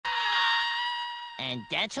And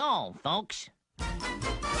that's all, folks.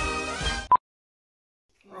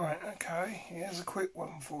 Right, okay, here's a quick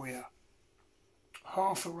one for you.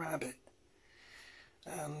 Half a rabbit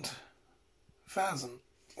and pheasant.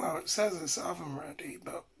 Well, it says it's oven ready,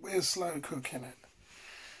 but we're slow cooking it.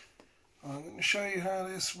 I'm going to show you how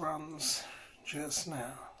this runs just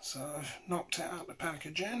now. So I've knocked it out the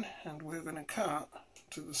packaging and we're going to cut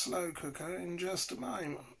to the slow cooker in just a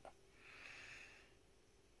moment.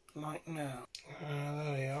 Like now.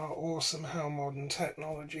 There you are. Awesome how modern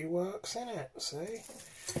technology works, isn't it? See?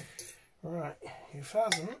 Right, your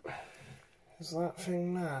pheasant is that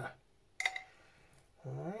thing there.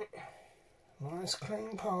 Alright. Nice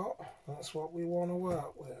clean pot. That's what we want to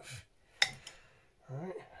work with.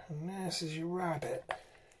 Alright, and this is your rabbit.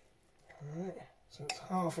 Alright, so it's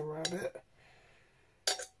half a rabbit.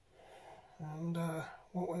 And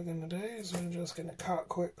what we're going to do is we're just going to cut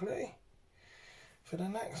quickly for the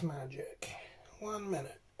next magic. 1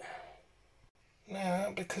 minute.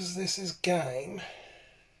 Now, because this is game,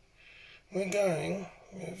 we're going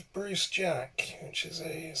with Bruce Jack, which is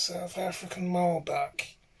a South African mulbuck.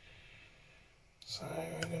 So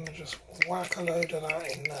we're going to just whack a load of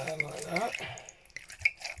that in there like that.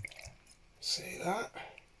 See that?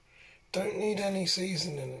 Don't need any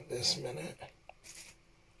seasoning at this minute.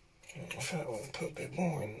 In fact, we'll put a bit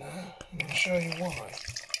more in there and I'll show you why.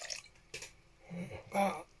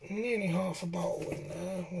 About nearly half a bottle in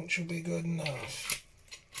there, which will be good enough.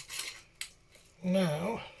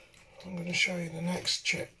 Now, I'm going to show you the next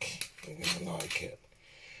trick. You're going to like it.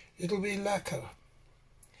 It'll be lekker.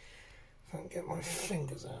 If I can get my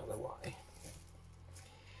fingers out of the way.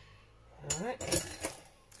 Alright.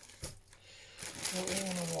 What we're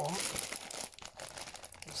going to want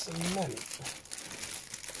is some mint.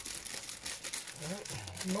 Right.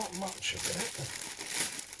 Not much of it.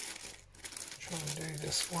 Try and do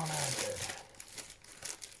this one-handed.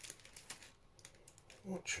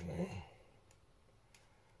 Actually,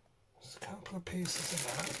 there's a couple of pieces of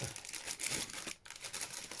that,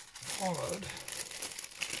 followed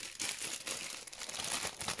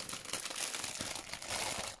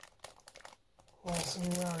by some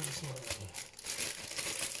rosemary.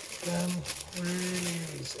 Again, really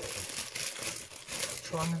easy.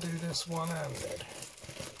 Trying to do this one-handed,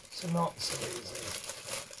 so not so easy.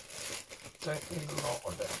 Don't need a lot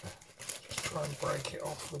of it. Just try and break it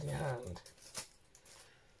off with your hand.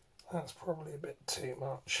 That's probably a bit too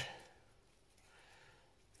much.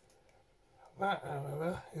 That,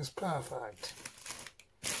 however, is perfect.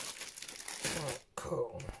 Right,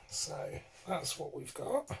 cool. So that's what we've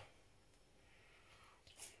got.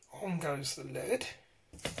 On goes the lid.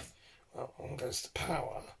 Well, on goes the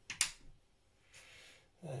power.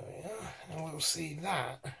 There we are. And we'll see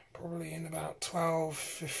that probably in about 12,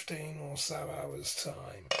 15 or so hours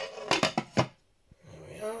time. There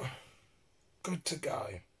we are. Good to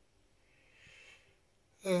go.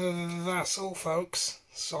 That's all, folks.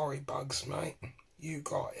 Sorry, bugs, mate. You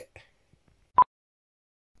got it.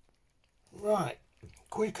 Right,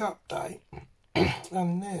 quick update.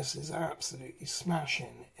 And this is absolutely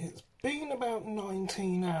smashing. It's been about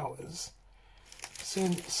 19 hours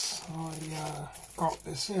since I got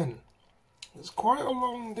this in. It's quite a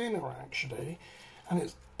long dinner, actually, and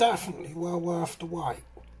it's definitely well worth the wait.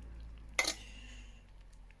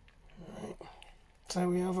 Right. So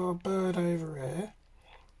we have our bird over here.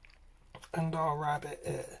 And our rabbit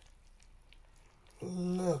here.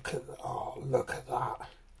 Look at that. Oh, look at that.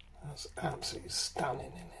 That's absolutely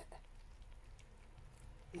stunning, isn't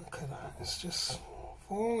it? Look at that. It's just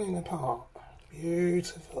falling apart.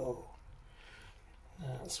 Beautiful.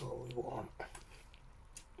 That's what we want.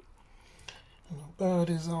 And the bird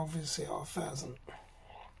is obviously our pheasant.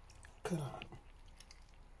 Look at that.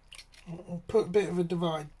 I'll put a bit of a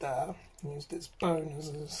divide there. Used its bone as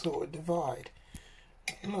a sort of divide.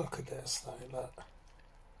 Look at this though, look.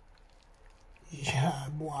 Yeah,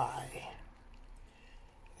 boy.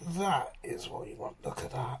 That is what you want. Look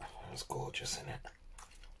at that. That's gorgeous, isn't it?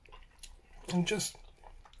 And just,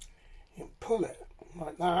 you pull it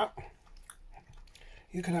like that.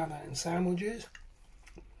 You can have that in sandwiches.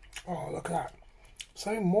 Oh, look at that.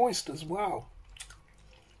 So moist as well.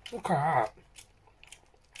 Look at that.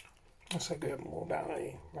 Let's say a bit more about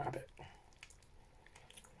the rabbit.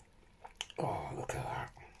 Oh, look at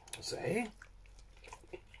that. See?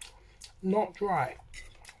 Not dry.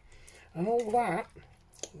 And all that,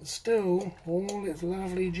 still all its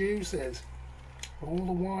lovely juices. All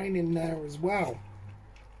the wine in there as well.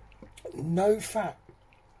 No fat.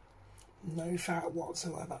 No fat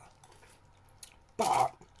whatsoever.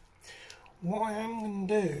 But what I am going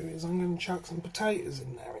to do is I'm going to chuck some potatoes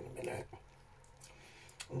in there in a minute.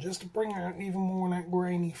 And just to bring out even more of that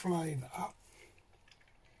grainy flavour,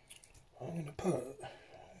 I'm going to put a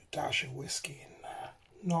dash of whiskey in there.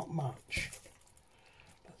 Not much,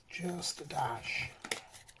 but just a dash.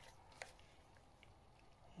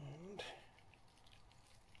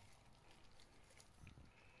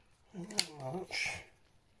 And not much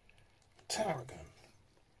tarragon.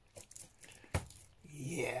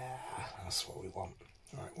 Yeah, that's what we want.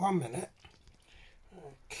 Right, 1 minute.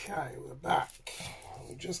 Okay, we're back.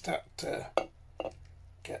 We just have to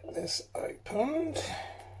get this opened.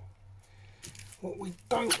 What we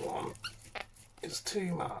don't want is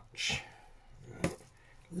too much.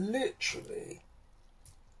 Literally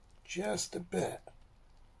just a bit.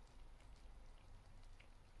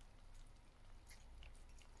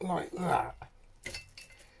 Like that.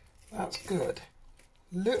 That's good.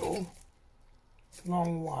 Little,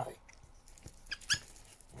 long way.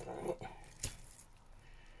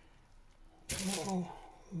 Little,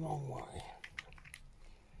 long way.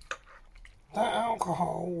 That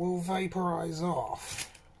alcohol will vaporise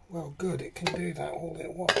off. Well, good, it can do that all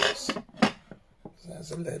at once.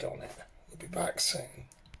 There's a lid on it. We'll be back soon.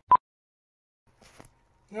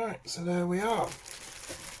 Right, so there we are.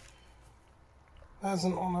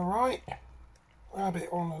 Pheasant on the right, rabbit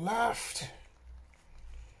on the left.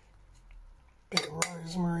 Bit of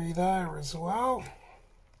rosemary there as well.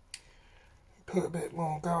 Put a bit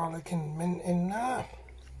more garlic and mint in there.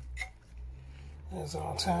 There's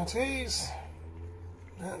our tatties.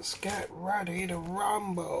 Let's get ready to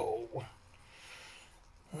rumble.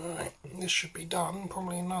 Alright, this should be done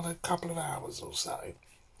probably another couple of hours or so.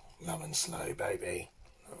 Low and slow, baby.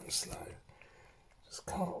 Low and slow. Just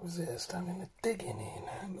can't resist having a digging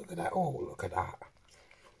in. Look at that. Oh, look at that.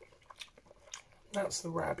 That's the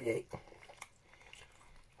rabbit.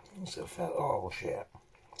 It's a felt. Oh, shit.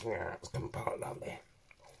 Yeah, it's come apart lovely.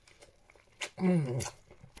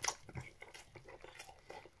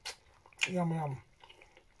 Yum, yum.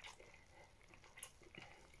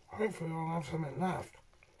 Hopefully I'll have something left.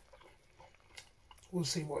 We'll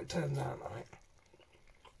see what it turns out like.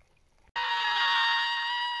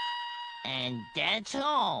 And that's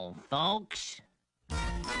all, folks.